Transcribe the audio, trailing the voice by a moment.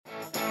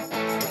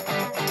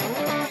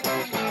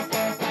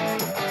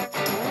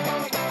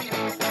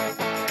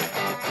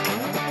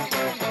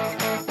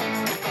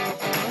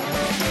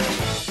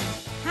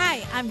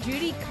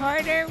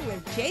Carter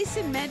with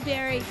Jason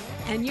Medberry,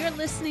 and you're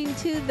listening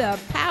to the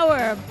Power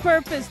of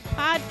Purpose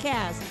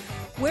podcast,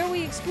 where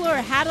we explore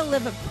how to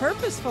live a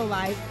purposeful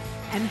life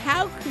and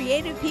how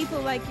creative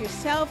people like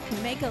yourself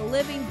can make a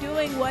living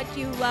doing what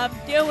you love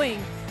doing.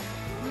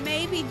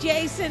 Maybe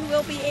Jason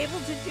will be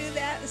able to do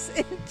that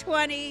in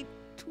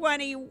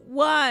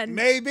 2021.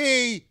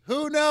 Maybe.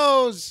 Who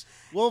knows?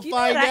 We'll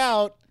find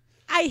out.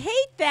 I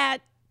hate that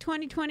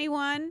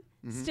 2021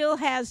 still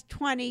has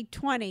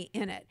 2020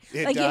 in it.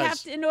 It like does. You have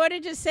to, in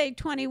order to say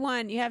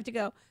 21, you have to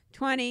go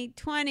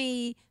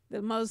 2020,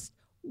 the most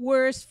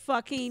worst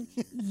fucking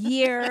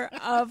year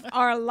of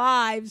our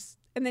lives,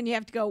 and then you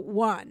have to go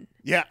 1.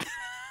 Yeah.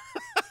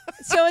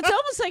 So it's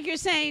almost like you're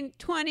saying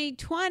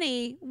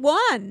 2020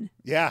 won.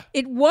 Yeah.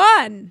 It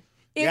won.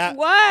 It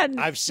won.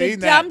 I've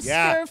seen the that.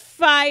 Dumpster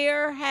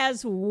fire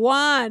has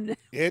won.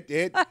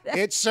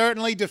 It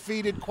certainly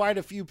defeated quite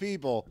a few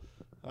people.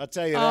 I'll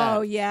tell you that.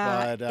 Oh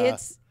yeah,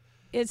 But,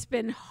 it's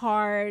been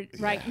hard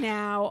right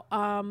now.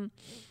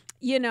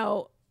 You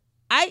know,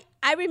 I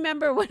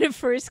remember when it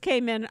first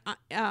came in.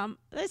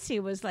 Let's see,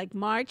 it was like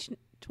March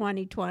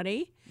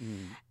 2020,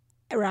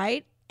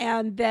 right?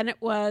 And then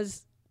it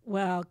was.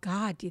 Well,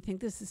 God, do you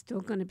think this is still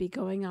going to be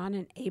going on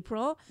in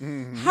April?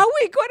 Mm-hmm. How are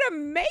we going to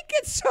make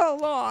it so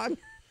long?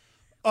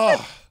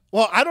 Oh,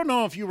 well, I don't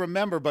know if you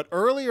remember, but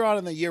earlier on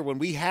in the year when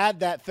we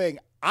had that thing,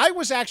 I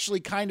was actually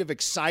kind of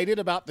excited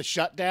about the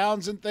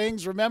shutdowns and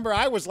things. Remember,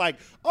 I was like,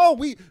 oh,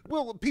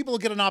 people will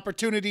get an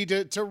opportunity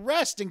to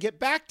rest and get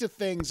back to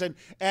things.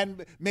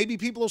 And maybe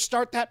people will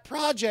start that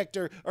project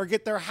or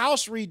get their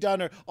house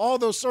redone or all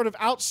those sort of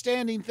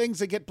outstanding things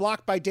that get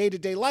blocked by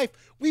day-to-day life.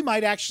 We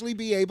might actually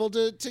be able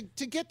to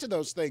get to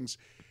those things.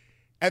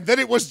 And then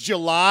it was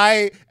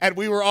July, and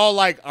we were all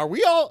like, are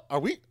we going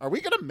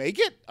to make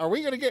it? Are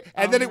we going to get?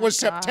 And then it was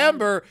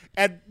September,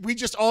 and we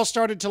just all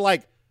started to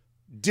like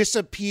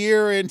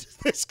disappear into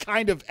this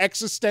kind of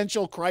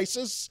existential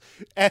crisis.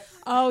 And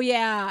oh,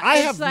 yeah. I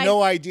have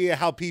no idea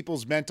how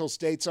people's mental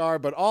states are,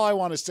 but all I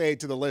want to say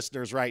to the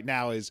listeners right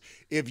now is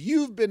if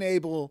you've been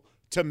able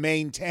to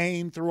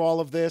maintain through all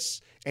of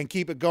this and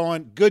keep it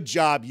going, good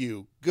job,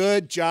 you.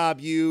 Good job,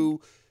 you.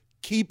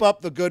 Keep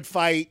up the good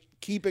fight.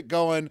 Keep it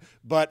going.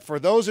 But for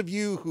those of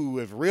you who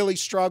have really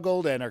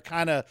struggled and are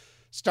kind of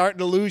starting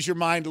to lose your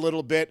mind a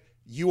little bit,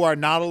 you are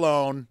not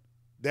alone.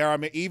 There are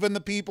even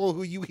the people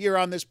who you hear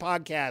on this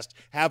podcast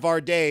have our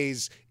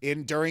days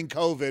during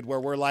COVID where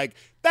we're like,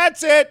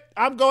 that's it.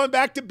 I'm going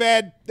back to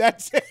bed.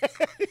 That's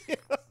it.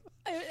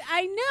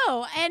 I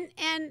know.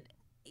 And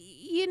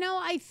you know,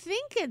 I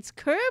think it's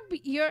curb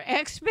your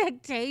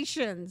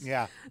expectations.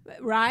 Yeah.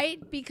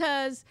 Right?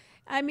 Because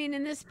I mean,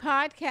 in this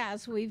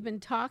podcast, we've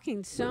been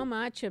talking so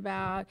much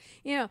about,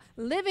 you know,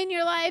 living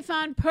your life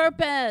on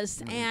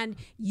purpose and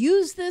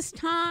use this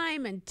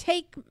time and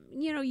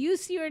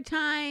use your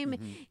time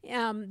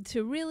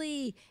to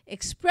really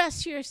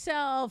express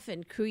yourself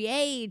and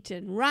create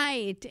and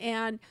write.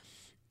 And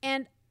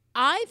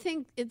I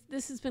think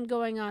this has been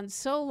going on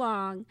so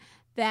long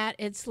that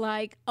it's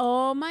like,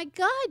 oh, my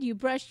God, you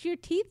brushed your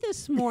teeth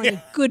this morning.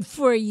 Yeah. Good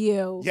for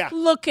you. Yeah.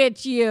 Look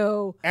at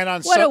you.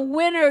 And what a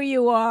winner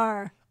you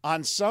are.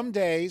 On some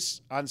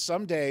days, that's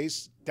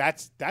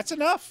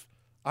enough.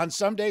 On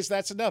some days,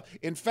 that's enough.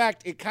 In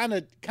fact, it kind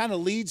of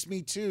leads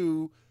me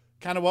to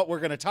kind of what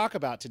we're going to talk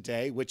about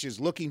today, which is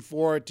looking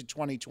forward to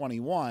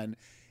 2021.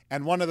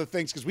 And one of the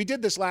things, because we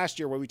did this last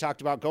year where we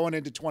talked about going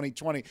into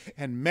 2020,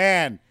 and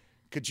man,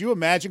 could you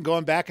imagine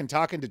going back and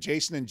talking to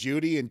Jason and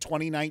Judy in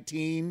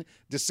 2019,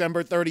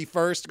 December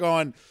 31st,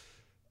 going,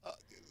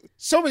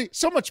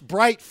 so much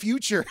bright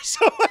future,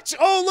 so much.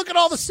 Oh, look at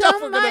all the stuff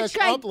we're going to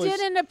accomplish. So much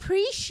I didn't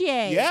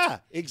appreciate. Yeah,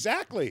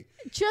 exactly.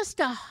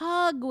 Just a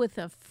hug with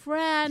a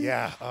friend.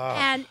 Yeah.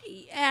 And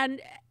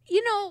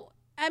you know,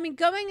 I mean,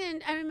 going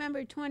in, I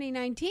remember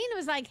 2019. It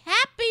was like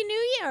Happy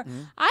New Year.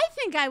 Mm-hmm. I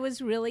think I was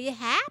really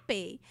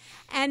happy,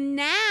 and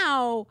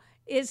now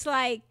it's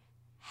like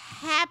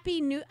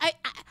Happy New.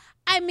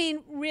 I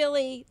mean,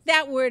 really,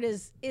 that word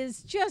is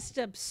just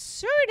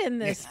absurd in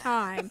this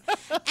time.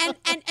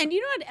 And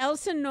you know what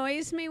else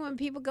annoys me when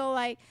people go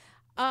like,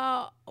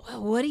 well,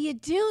 what are you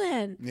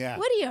doing? Yeah.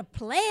 What are your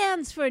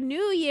plans for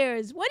New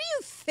Year's? What do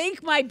you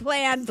think my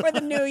plan for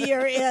the New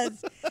Year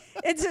is?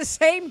 It's the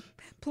same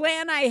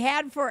plan I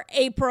had for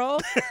April,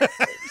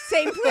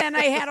 same plan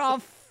I had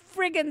all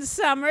friggin'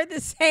 summer, the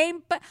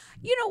same. But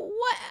you know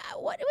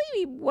what do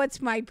you mean?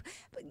 What's my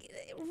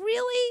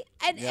really?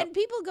 And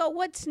people go,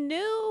 what's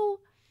new?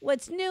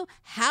 What's new?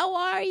 How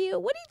are you?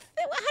 What do you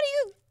think?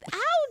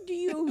 How do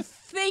you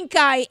think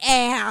I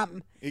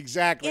am?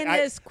 Exactly. In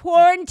this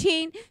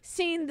quarantine,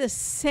 seeing the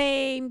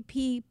same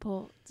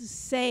people, the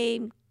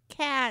same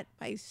cat,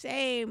 my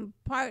same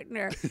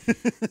partner,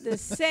 the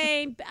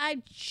same.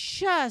 I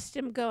just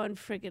am going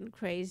friggin'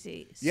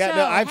 crazy. Yeah, so,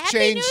 no, I've Happy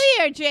changed.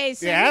 New Year,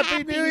 Jason. Yeah,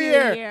 Happy New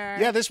Year.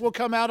 Yeah, this will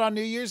come out on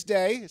New Year's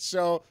Day,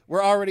 so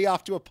we're already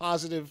off to a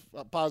positive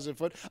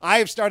foot. I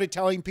have started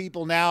telling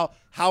people now,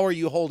 how are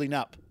you holding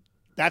up?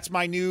 That's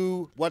my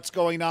new, what's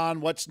going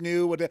on, what's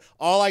new.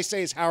 All I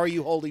say is, how are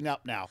you holding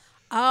up now?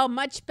 Oh,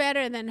 much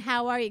better than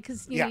how are you?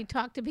 Because Yeah. you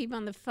talk to people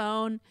on the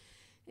phone.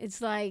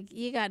 It's like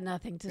you got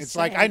nothing to say. It's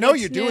like, I know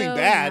What's you're doing new?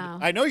 bad. No.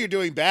 I know you're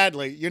doing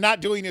badly. You're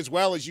not doing as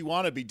well as you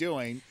want to be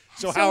doing.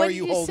 So how what are did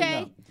you holding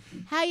say? up?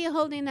 How you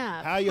holding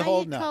up? How you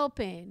holding up?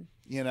 Coping?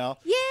 You know?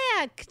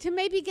 Yeah, to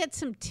maybe get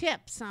some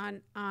tips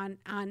on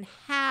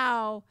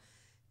how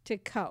to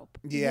cope.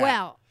 Yeah.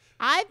 Well,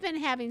 I've been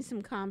having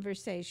some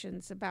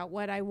conversations about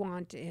what I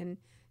want in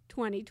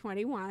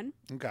 2021,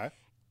 Okay.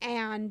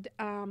 and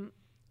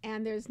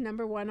there's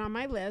number one on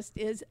my list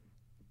is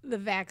the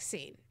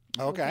vaccine.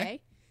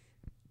 Okay.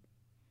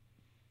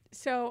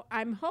 So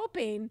I'm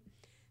hoping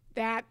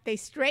that they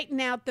straighten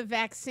out the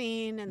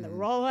vaccine and the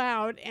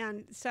rollout,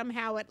 and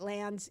somehow it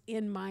lands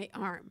in my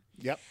arm.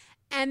 Yep.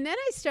 And then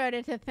I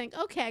started to think,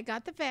 okay, I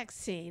got the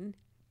vaccine.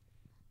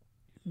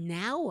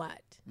 Now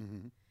what?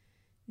 Mm-hmm.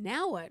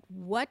 Now what?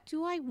 What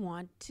do I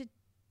want to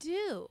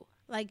do?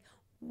 Like,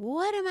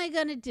 what am I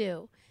going to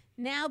do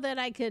now that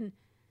I can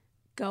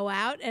go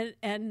out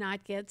and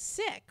not get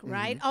sick,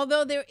 right?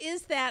 Although there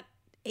is that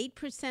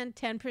 8%,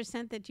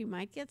 10% that you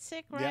might get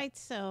sick, right?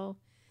 So,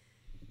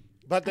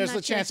 But there's not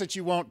the chance sure. that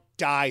you won't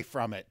die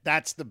from it.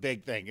 That's the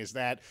big thing, is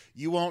that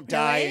you won't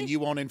die Really? and you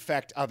won't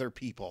infect other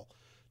people.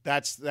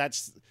 That's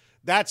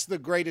the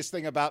greatest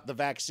thing about the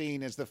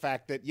vaccine, is the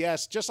fact that,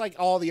 yes, just like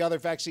all the other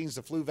vaccines,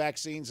 the flu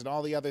vaccines and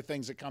all the other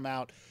things that come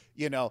out,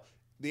 you know,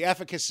 the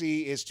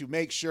efficacy is to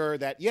make sure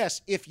that,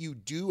 yes, if you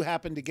do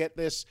happen to get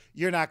this,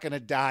 you're not going to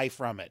die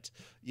from it.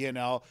 You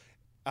know,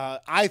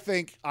 I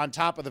think on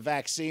top of the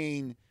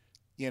vaccine,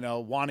 you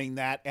know, wanting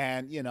that,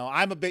 and, you know,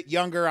 I'm a bit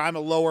younger. I'm a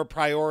lower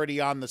priority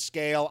on the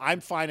scale. I'm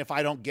fine if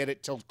I don't get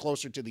it till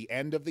closer to the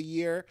end of the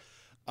year.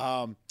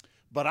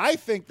 But I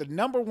think the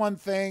number one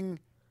thing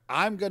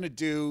I'm going to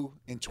do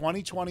in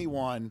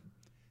 2021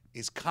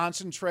 is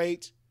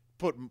concentrate,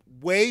 put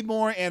way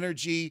more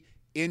energy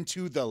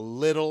into the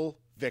little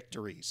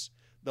victories,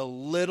 the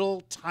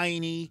little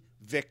tiny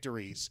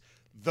victories.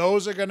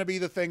 Those are going to be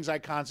the things I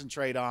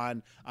concentrate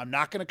on. I'm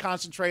not going to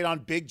concentrate on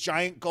big,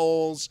 giant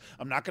goals.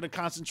 I'm not going to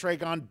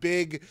concentrate on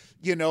big,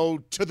 you know,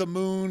 to the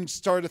moon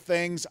sort of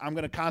things. I'm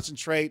going to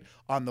concentrate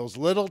on those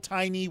little,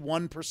 tiny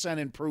 1%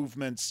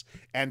 improvements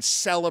and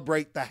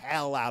celebrate the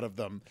hell out of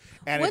them.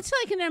 And what's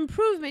like an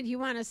improvement you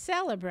want to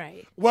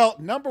celebrate? well,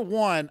 number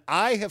one,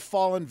 I have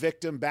fallen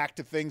victim back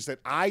to things that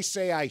I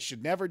say I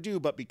should never do,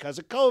 but because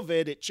of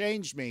COVID, it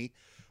changed me.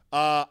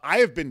 I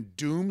have been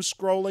doom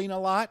scrolling a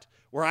lot,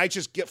 where I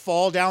just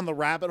fall down the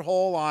rabbit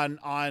hole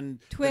on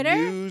Twitter? the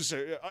news,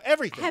 or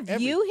everything.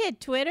 Have you hit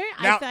Twitter?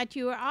 Now- I thought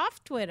you were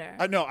off Twitter.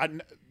 No,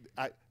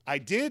 I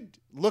did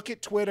look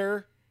at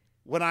Twitter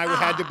when I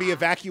had to be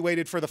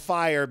evacuated for the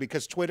fire,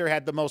 because Twitter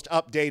had the most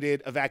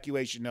updated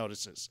evacuation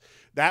notices.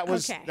 That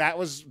was Okay.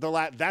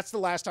 That's the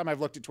last time I've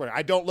looked at Twitter.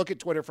 I don't look at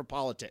Twitter for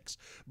politics,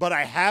 but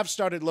I have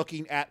started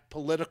looking at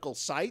political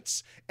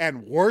sites.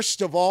 And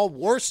worst of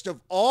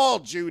all,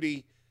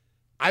 Judy,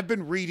 I've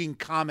been reading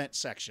comment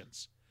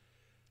sections.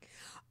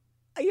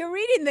 You're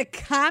reading the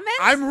comments?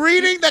 I'm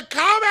reading the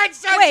comment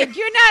section. Wait,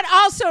 you're not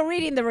also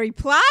reading the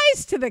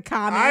replies to the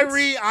comments?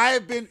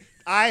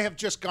 I have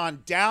just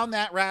gone down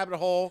that rabbit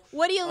hole.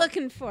 What are you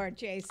looking for,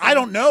 Jason? I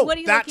don't know. What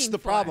are you That's looking the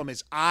for? problem,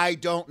 is I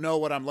don't know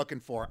what I'm looking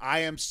for. I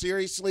am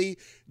seriously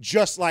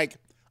just like,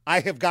 I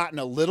have gotten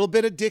a little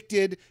bit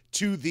addicted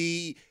to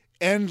the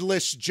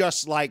endless,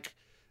 just like,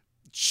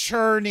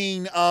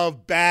 churning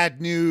of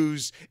bad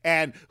news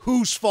and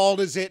whose fault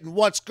is it and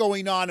what's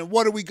going on and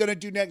what are we going to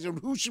do next and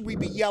who should we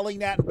be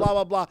yelling at and blah,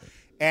 blah, blah.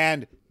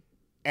 And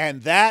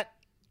that,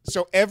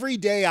 so every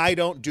day I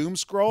don't doom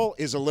scroll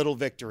is a little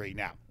victory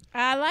now.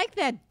 I like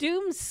that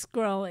doom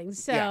scrolling.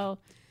 So, Yeah.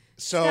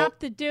 So stop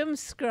the doom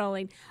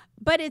scrolling.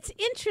 But it's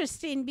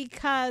interesting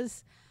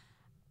because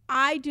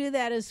I do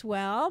that as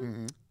well.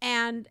 Mm-hmm.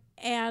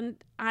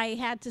 And I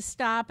had to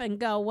stop and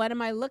go, what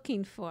am I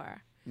looking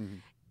for? Mm-hmm.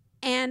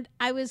 And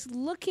I was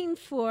looking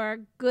for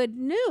good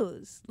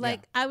news.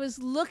 Like, I was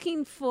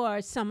looking for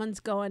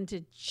someone's going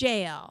to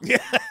jail,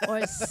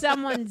 or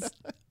someone's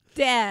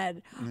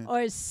dead,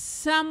 or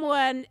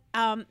someone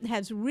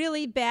has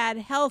really bad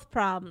health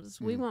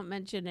problems. We won't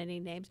mention any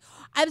names.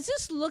 I was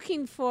just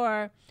looking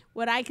for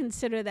what I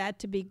consider that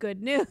to be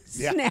good news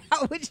now,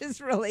 which is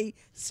really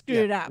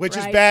screwed up. which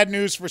is right? bad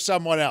news for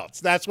someone else.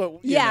 That's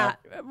what, you know.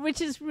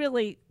 Which is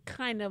really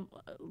kind of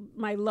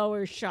my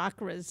lower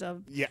chakras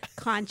of Yeah.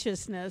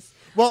 consciousness.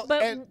 Well,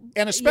 But,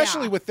 and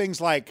especially yeah. with things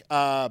like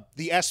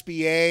the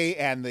SBA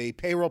and the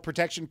payroll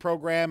protection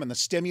program and the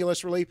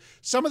stimulus relief,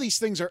 some of these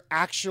things are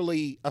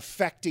actually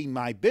affecting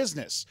my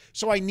business.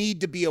 So I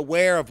need to be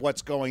aware of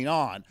what's going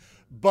on.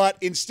 But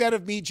instead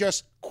of me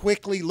just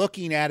quickly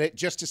looking at it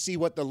just to see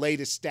what the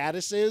latest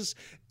status is,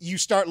 you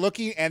start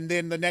looking, and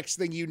then the next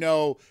thing you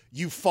know,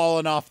 you've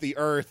fallen off the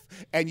earth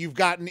and you've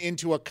gotten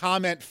into a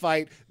comment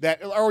fight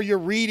or you're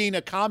reading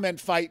a comment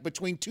fight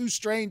between two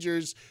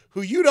strangers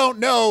who you don't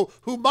know,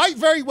 who might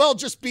very well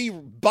just be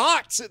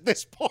bots at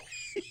this point.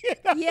 You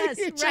know? Yes,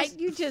 You just- right.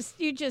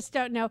 You just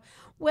don't know.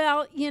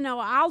 Well,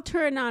 I'll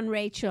turn on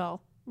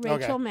Rachel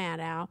Okay.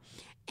 Maddow,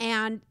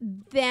 And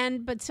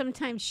then, but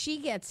sometimes she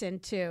gets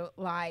into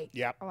like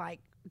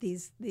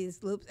these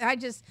loops. I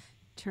just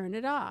turn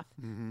it off.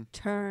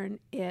 Turn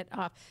it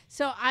off.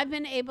 So I've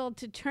been able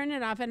to turn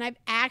it off, and I've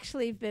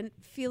actually been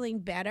feeling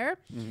better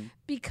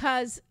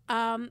because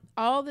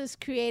all this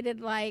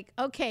created like,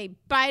 okay,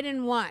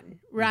 Biden won,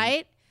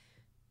 right?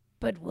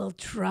 But will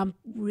Trump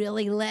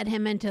really let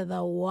him into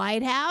the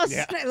White House?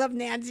 Yeah. I love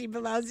Nancy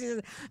Pelosi.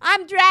 Says,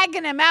 I'm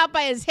dragging him out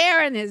by his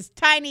hair and his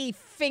tiny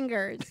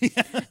fingers.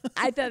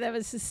 I thought that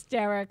was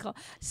hysterical.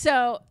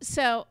 So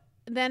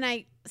then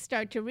I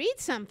start to read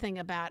something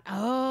about,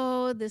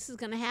 oh, this is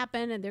going to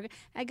happen. And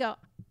I go,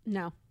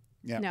 no,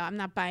 no, I'm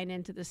not buying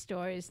into the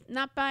stories.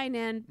 Not buying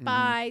in.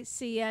 Bye.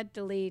 See ya.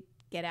 Delete.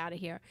 Get out of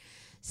here.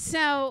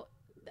 So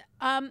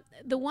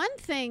the one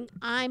thing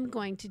I'm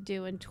going to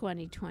do in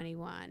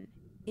 2021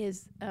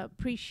 is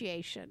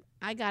appreciation.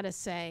 I gotta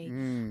say,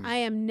 I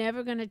am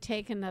never going to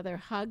take another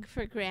hug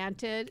for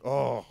granted.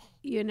 Oh,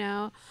 you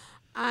know,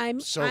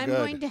 I'm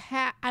going to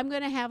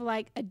have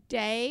like a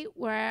day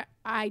where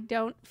I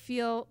don't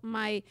feel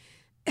my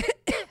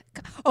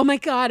oh my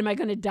God, am I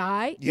going to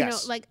die? Yes. You know,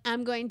 like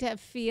I'm going to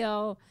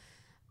feel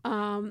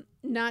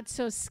not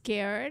so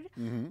scared.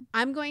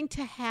 I'm going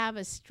to have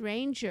a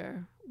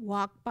stranger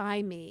walk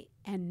by me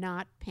and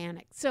not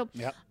panic. So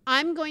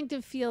I'm going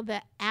to feel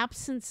the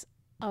absence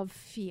of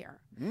fear.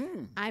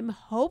 I'm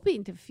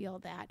hoping to feel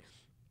that.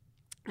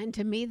 And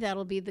to me,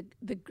 that'll be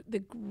the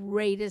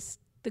greatest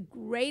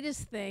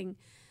thing,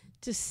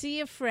 to see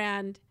a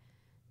friend,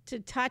 to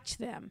touch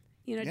them,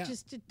 you know,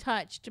 just to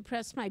touch, to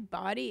press my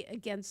body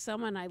against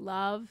someone I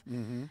love,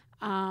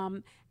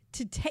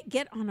 to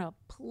get on a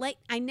plane.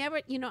 I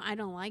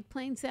don't like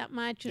planes that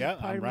much. Yeah,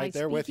 part I'm of right my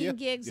there with you.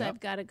 speaking gigs, Yep. I've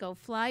got to go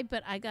fly,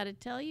 but I got to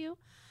tell you,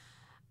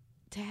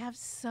 to have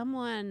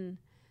someone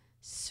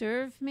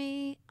serve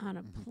me on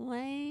a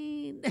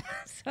plane,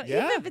 so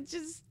even if it's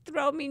just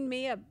throwing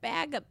me a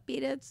bag of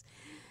peanuts,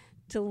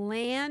 to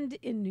land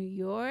in New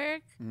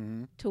York,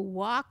 to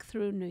walk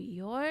through New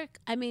York.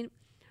 I mean,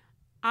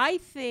 I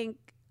think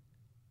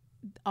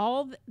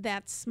all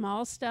that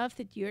small stuff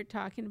that you're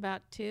talking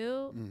about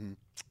too,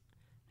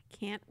 I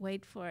can't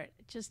wait for it.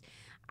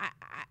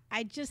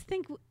 I just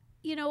think,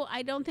 you know,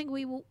 I don't think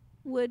we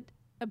would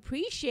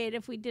appreciate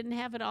if we didn't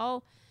have it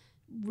all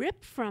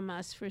ripped from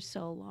us for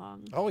so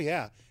long. Oh,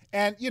 yeah.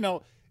 And, you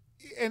know,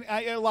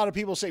 a lot of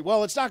people say,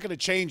 well, it's not going to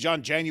change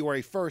on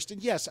January 1st.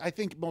 And yes, I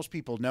think most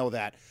people know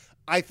that.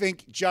 I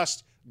think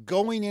just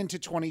going into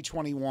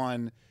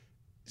 2021,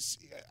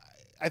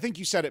 I think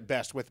you said it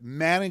best with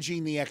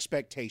managing the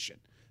expectation.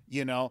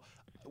 You know,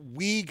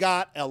 we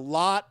got a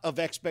lot of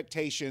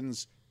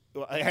expectations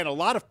and a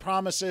lot of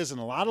promises and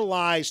a lot of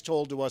lies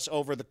told to us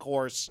over the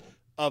course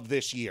of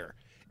this year.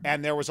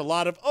 And there was a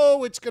lot of,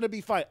 oh, it's going to be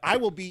fine. I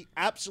will be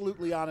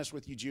absolutely honest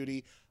with you,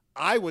 Judy.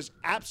 I was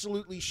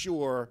absolutely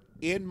sure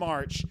in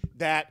March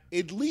that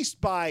at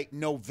least by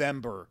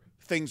November,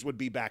 things would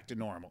be back to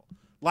normal.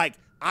 Like,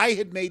 I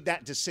had made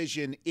that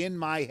decision in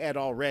my head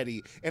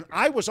already, and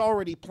I was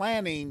already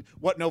planning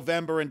what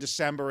November and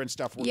December and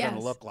stuff were going to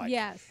look like.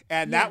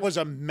 And that was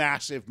a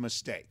massive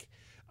mistake.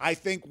 I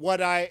think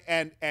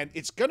and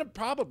it's going to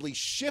probably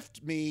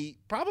shift me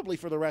probably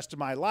for the rest of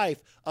my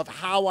life of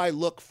how I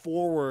look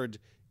forward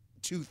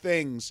to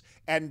things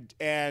and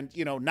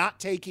you know, not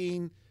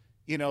taking,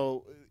 you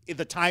know,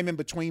 the time in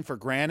between for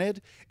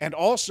granted, and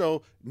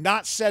also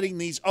not setting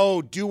these,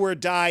 oh, do or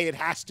die, it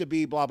has to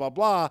be blah, blah,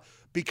 blah,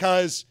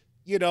 because,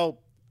 you know,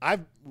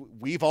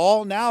 we've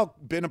all now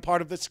been a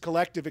part of this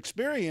collective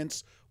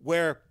experience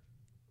where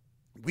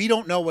we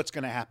don't know what's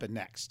going to happen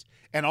next.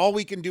 And all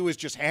we can do is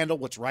just handle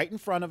what's right in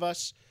front of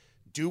us,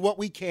 do what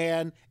we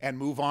can, and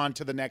move on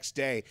to the next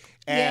day.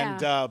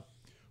 And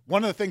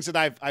one of the things that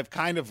I've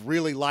kind of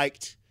really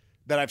liked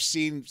that I've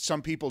seen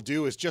some people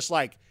do is just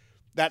like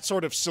that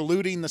sort of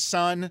saluting the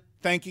sun,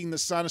 thanking the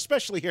sun,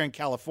 especially here in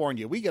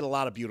California. We get a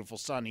lot of beautiful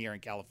sun here in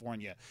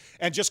California.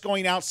 And just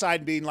going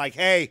outside and being like,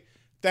 hey,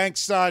 thanks,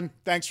 sun.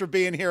 Thanks for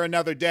being here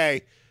another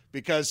day,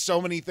 because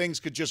so many things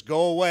could just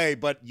go away,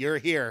 but you're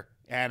here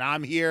and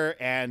I'm here,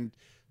 and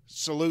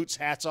salutes,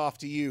 hats off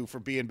to you for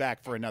being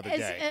back for another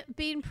day.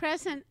 Being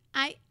present,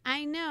 I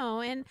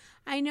know, and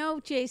I know,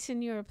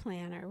 Jason, you're a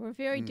planner. We're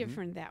very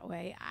different that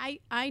way.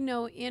 I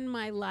know in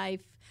my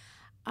life,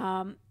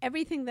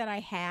 everything that I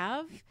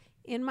have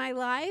in my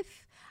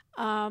life,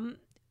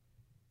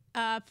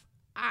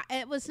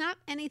 it was not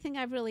anything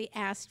I've really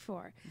asked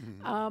for.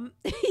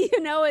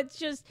 You know, it's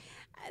just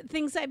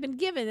things I've been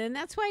given. And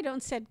that's why I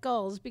don't set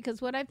goals,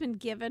 because what I've been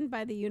given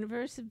by the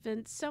universe has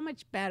been so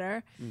much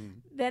better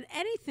than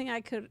anything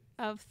I could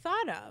have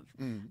thought of.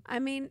 I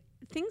mean,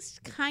 things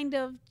kind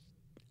of,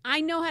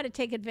 I know how to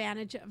take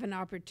advantage of an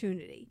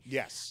opportunity.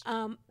 Yes.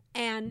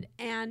 And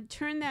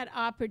turn that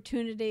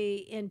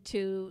opportunity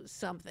into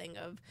something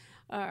of,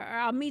 or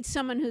I'll meet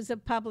someone who's a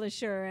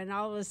publisher, and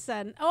all of a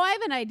sudden, oh, I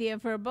have an idea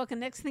for a book,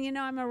 and next thing you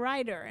know, I'm a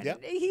writer. And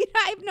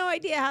I have no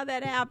idea how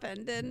that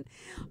happened. And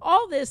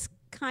all this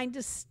kind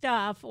of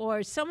stuff,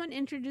 or someone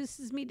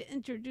introduces me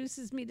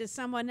to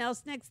someone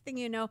else. Next thing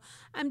you know,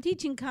 I'm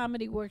teaching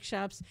comedy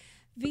workshops.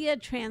 via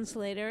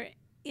translator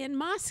in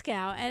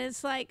Moscow. And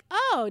it's like,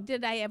 oh,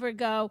 did I ever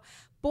go,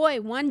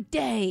 boy, one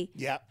day,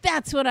 Yep.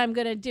 that's what I'm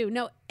going to do.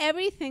 No,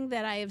 everything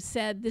that I have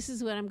said, this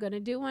is what I'm going to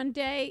do one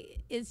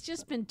day, it's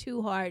just been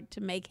too hard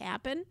to make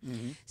happen.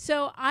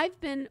 So I've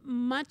been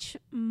much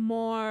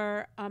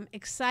more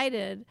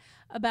excited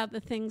about the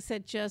things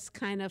that just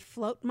kind of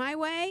float my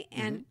way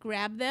and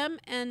grab them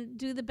and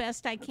do the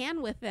best I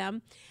can with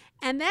them.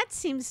 And that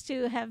seems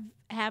to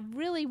have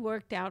really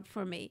worked out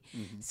for me.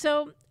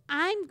 So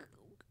I'm,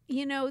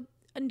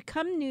 and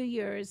come New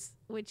Year's,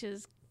 which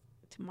is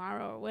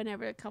tomorrow or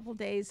whenever, a couple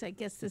days, I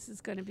guess this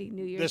is going to be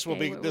New Year's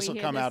Day. This will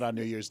come out on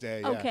New Year's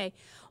Day. Yeah. Okay.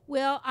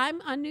 Well,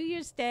 I'm on New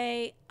Year's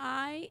Day.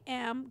 I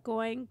am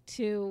going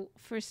to,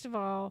 first of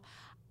all,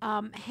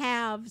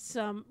 have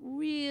some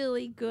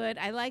really good,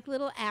 I like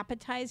little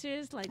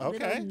appetizers, like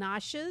little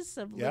noshes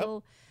of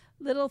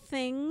little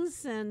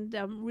things and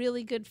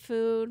really good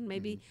food.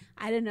 Maybe,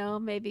 I don't know,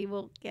 maybe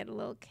we'll get a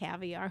little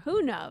caviar.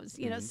 Who knows?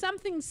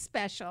 Something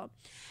special.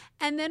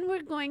 And then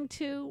we're going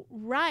to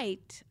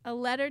write a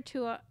letter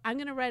I'm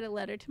going to write a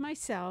letter to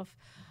myself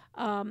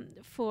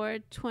for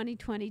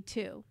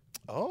 2022.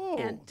 Oh,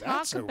 and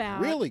that's a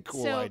really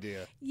cool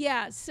idea.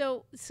 Yeah,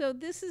 so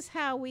this is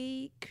how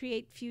we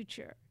create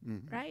future,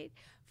 right?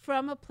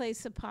 From a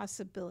place of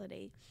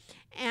possibility.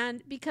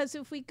 And because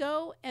if we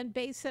go and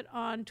base it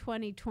on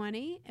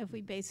 2020, if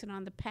we base it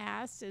on the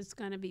past, it's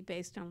going to be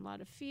based on a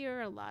lot of fear,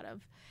 a lot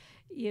of,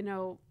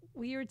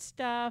 weird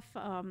stuff.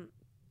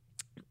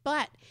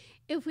 But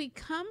if we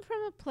come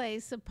from a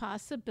place of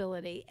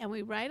possibility and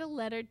we write a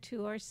letter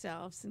to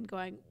ourselves and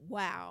going,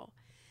 wow,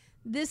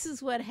 this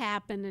is what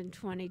happened in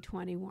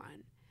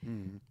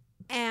 2021.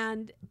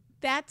 And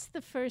that's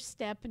the first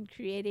step in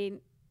creating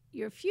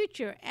your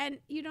future. And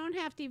you don't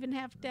have to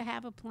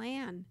have a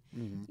plan.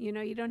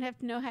 You don't have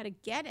to know how to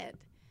get it.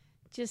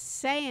 Just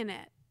saying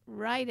it,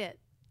 write it,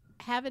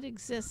 have it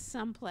exist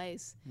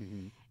someplace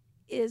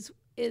is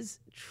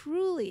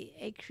truly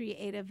a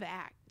creative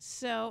act.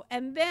 So,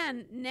 and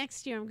then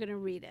next year I'm going to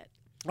read it.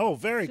 Oh,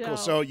 very cool.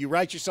 So you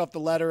write yourself the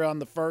letter on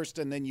the 1st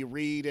and then you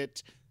read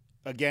it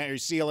again, or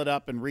seal it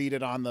up and read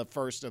it on the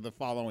 1st of the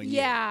following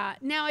year. Yeah.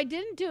 Now, I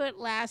didn't do it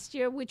last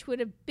year, which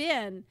would have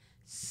been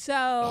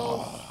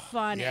so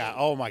funny. Yeah.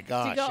 Oh, my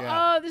gosh. To go,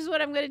 oh, this is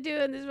what I'm going to do.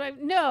 And this is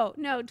what no,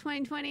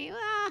 2020.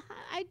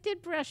 I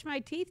did brush my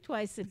teeth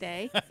twice a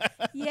day.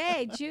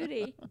 Yay,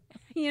 Judy.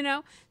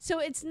 So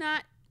it's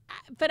not,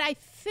 but I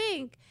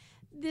think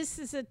this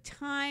is a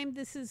time,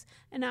 this is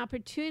an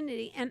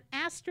opportunity. And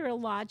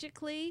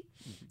astrologically,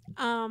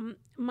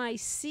 my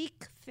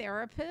Sikh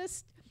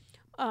therapist,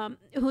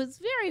 who was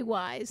very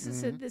wise,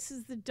 said this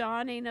is the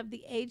dawning of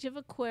the age of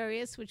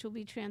Aquarius, which will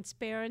be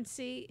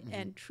transparency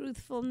and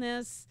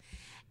truthfulness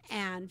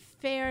and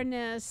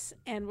fairness,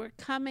 and we're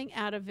coming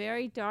out a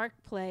very dark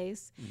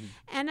place.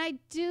 And I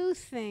do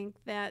think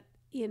that,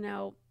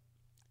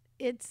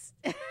 it's,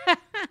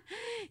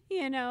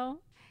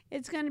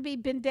 it's going to be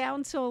been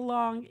down so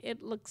long,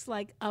 it looks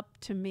like up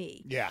to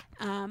me. Yeah.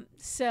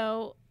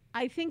 So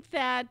I think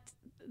that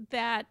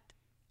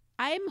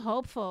I'm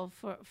hopeful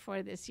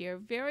for this year,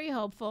 very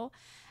hopeful,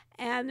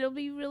 and it'll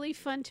be really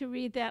fun to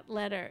read that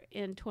letter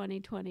in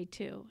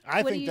 2022.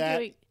 I think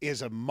that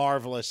is a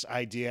marvelous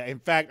idea. In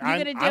fact,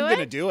 I'm going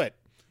to do it.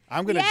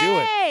 I'm going to do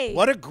it.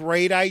 What a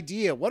great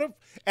idea.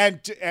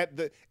 And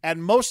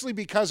mostly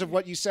because of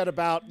what you said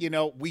about,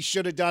 we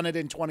should have done it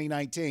in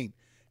 2019.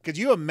 Could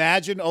you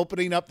imagine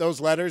opening up those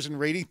letters and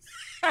reading?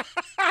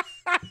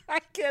 I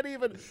can't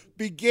even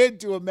begin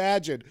to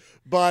imagine.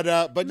 But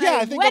yeah,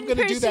 I think I'm going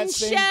to do that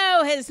same.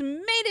 Show has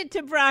made it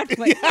to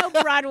Broadway. No,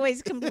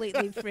 Broadway's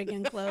completely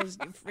friggin'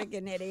 closed, you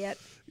friggin' idiot.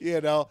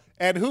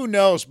 And who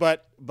knows?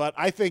 But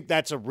I think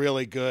that's a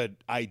really good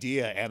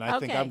idea, and I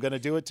think I'm going to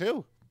do it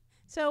too.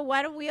 So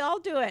why don't we all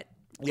do it?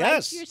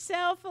 Yes. Write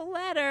yourself a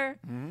letter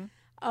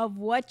of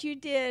what you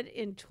did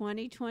in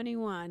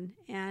 2021,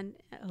 and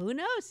who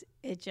knows?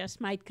 It just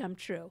might come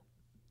true.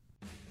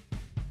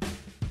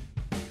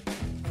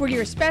 For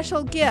your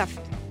special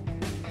gift,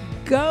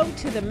 go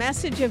to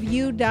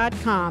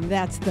themessageofyou.com.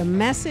 That's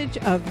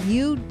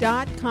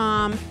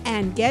themessageofyou.com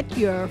and get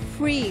your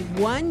free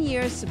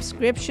 1-year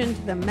subscription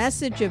to the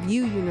Message of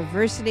You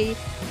University,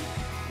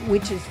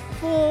 which is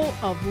full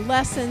of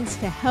lessons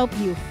to help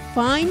you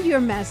find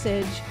your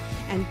message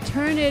and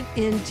turn it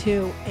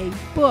into a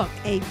book,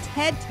 a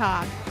TED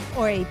Talk,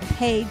 or a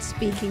paid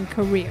speaking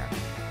career.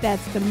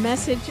 That's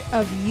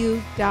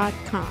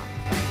themessageofyou.com.